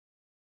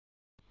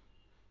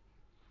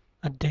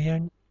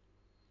अध्ययन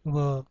व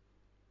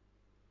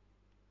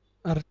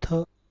अर्थ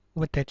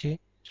व त्याचे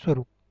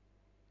स्वरूप.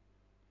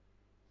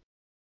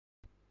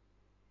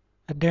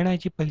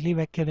 अध्ययनाची पहिली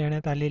व्याख्या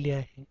देण्यात आलेली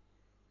आहे.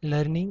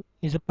 Learning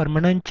is a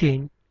permanent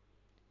change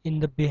in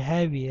the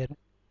behavior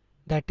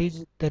that is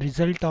the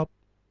result of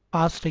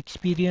past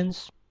experience,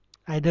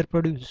 either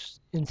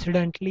produced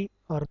incidentally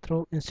or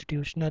through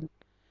institutional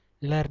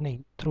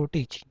learning through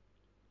teaching.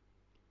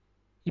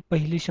 ही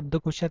पहिली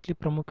शब्दकोशातली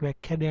प्रमुख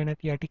व्याख्या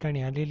देण्यात या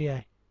ठिकाणी आलेली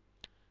आहे.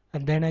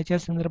 अध्ययनाच्या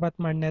संदर्भात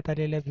मांडण्यात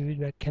आलेल्या विविध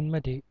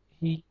व्याख्यांमध्ये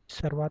ही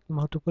सर्वात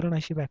महत्त्वपूर्ण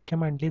अशी व्याख्या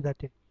मांडली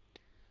जाते.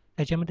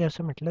 त्याच्यामध्ये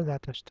असं म्हटलं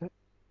जात असतं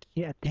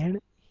की अध्ययन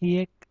ही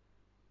एक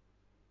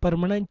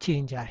परमनंट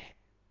चेंज आहे,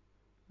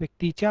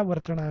 व्यक्तीच्या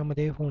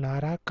वर्तनामध्ये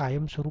होणारा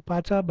कायम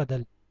स्वरूपाचा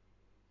बदल.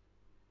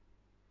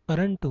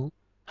 परंतु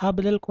हा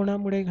बदल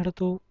कोणामुळे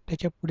घडतो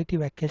त्याच्या पुढे ती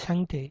व्याख्या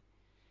सांगते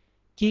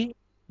की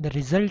the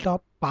result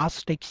of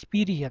past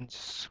experience.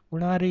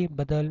 होणारे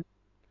बदल,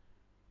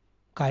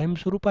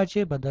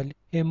 कायमस्वरूपाचे बदल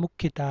हे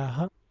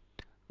मुख्यतः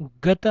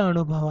गत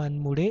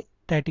अनुभवांमुळे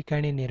त्या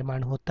ठिकाणी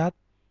निर्माण होतात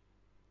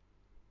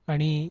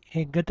आणि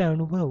हे गत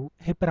अनुभव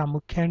हे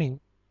प्रामुख्याने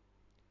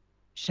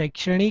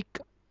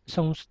शैक्षणिक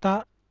संस्था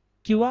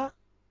किंवा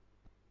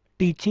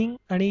टीचिंग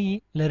आणि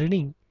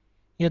लर्निंग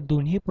या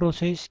दोन्ही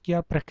प्रोसेस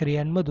किंवा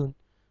प्रक्रियांमधून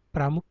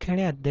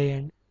प्रामुख्याने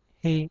अध्ययन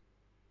हे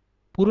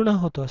पूर्ण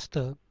होत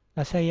असतं,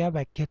 असं या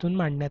व्याख्येतून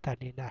मांडण्यात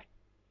आलेलं आहे.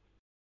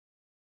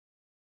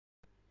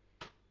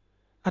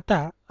 आता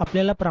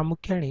आपल्याला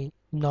प्रामुख्याने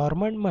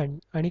नॉर्मन मन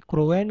आणि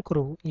क्रो अँड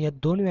क्रो या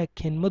दोन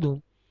व्याख्यांमधून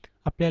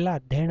आपल्याला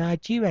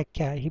अध्ययनाची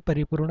व्याख्या ही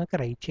परिपूर्ण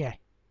करायची आहे.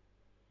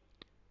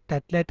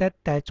 त्यातल्या त्यात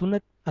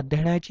त्यातूनच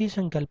अध्ययनाची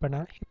संकल्पना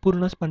ही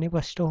पूर्णपणे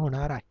स्पष्ट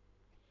होणार आहे.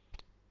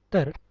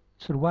 तर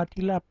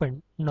सुरुवातीला आपण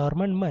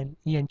नॉर्मन मन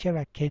यांच्या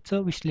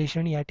व्याख्येचं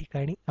विश्लेषण या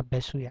ठिकाणी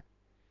अभ्यासूया.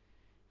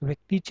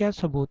 व्यक्तीच्या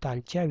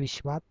सभोवतालच्या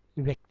विश्वात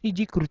व्यक्ती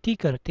जी कृती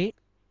करते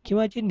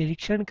किंवा जे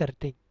निरीक्षण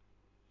करते,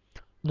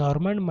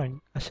 नॉर्मन मन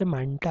असे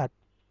मानतात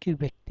की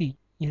व्यक्ती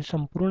या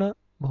संपूर्ण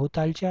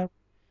भोवतालच्या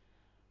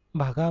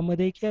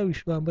भागामध्ये किंवा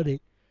विश्वामध्ये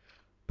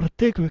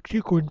प्रत्येक व्यक्ती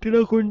कोणती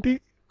ना कोणती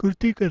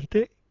कृती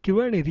करते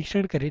किंवा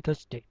निरीक्षण करीत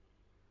असते.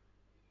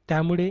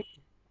 त्यामुळे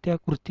त्या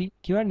कृती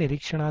किंवा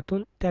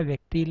निरीक्षणातून त्या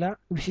व्यक्तीला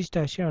विशिष्ट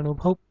असे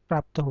अनुभव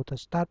प्राप्त होत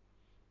असतात.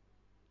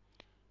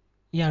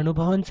 या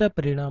अनुभवांचा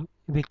परिणाम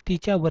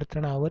व्यक्तीच्या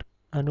वर्तनावर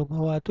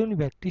अनुभवातून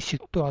व्यक्ती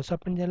शिकतो, असं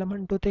आपण ज्याला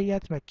म्हणतो ते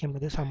याच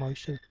व्याख्येमध्ये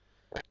समाविष्ट आहे.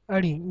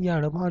 आणि या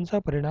अनुभवांचा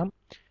परिणाम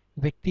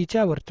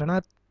व्यक्तीच्या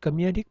वर्तनात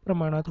कमी अधिक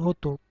प्रमाणात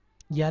होतो,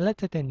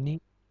 यालाच त्यांनी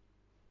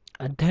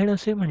अध्ययन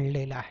असे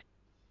म्हणलेलं आहे.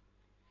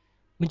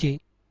 म्हणजे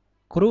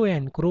क्रो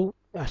अँड क्रो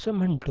असं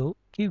म्हणतो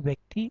की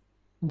व्यक्ती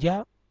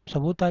ज्या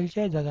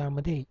सभोवतालच्या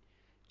जगामध्ये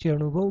जे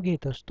अनुभव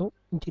घेत असतो,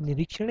 जे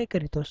निरीक्षणे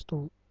करीत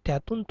असतो,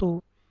 त्यातून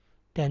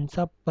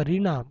त्यांचा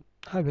परिणाम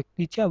हा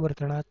व्यक्तीच्या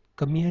वर्तनात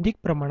कमी अधिक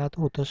प्रमाणात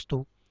होत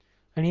असतो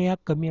आणि या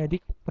कमी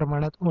अधिक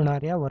प्रमाणात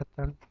होणाऱ्या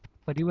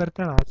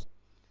परिवर्तनास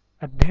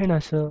अध्ययन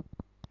असं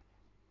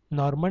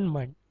नॉर्मन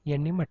मन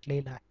यांनी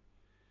म्हटलेलं आहे.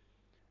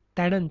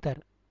 त्यानंतर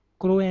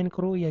क्रो अँड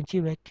क्रो यांची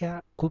व्याख्या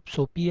खूप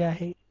सोपी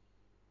आहे.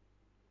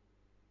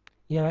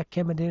 या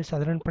व्याख्यामध्ये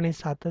साधारणपणे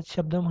 7च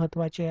शब्द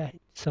महत्त्वाचे आहेत.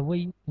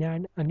 सवयी,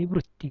 ज्ञान आणि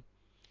वृत्ती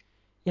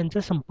यांचं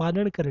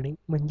संपादन करणे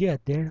म्हणजे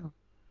अध्ययन.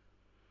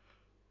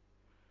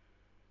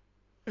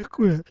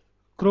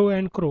 क्रो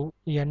अँड क्रो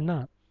यांना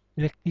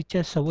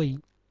व्यक्तीच्या सवयी,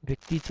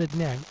 व्यक्तीचं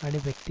ज्ञान आणि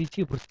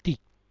व्यक्तीची वृत्ती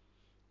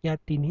या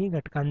तिन्ही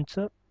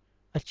घटकांचं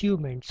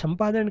अचीवमेंट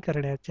संपादन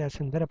करण्याच्या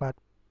संदर्भात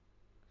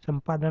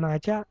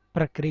संपादनाच्या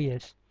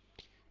प्रक्रियेस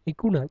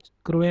एकूणच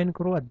क्रो अँड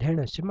क्रो अध्ययन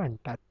असे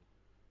मानतात.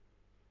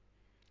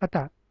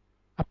 आता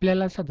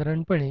आपल्याला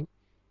साधारणपणे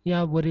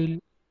यावरील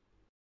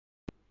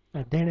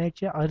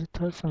अध्ययनाचे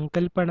अर्थ,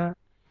 संकल्पना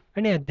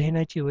आणि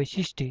अध्ययनाची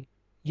वैशिष्ट्ये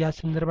या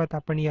संदर्भात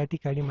आपण या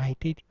ठिकाणी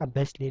माहिती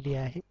अभ्यासलेली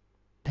आहे.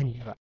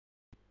 धन्यवाद.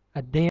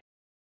 अध्ययन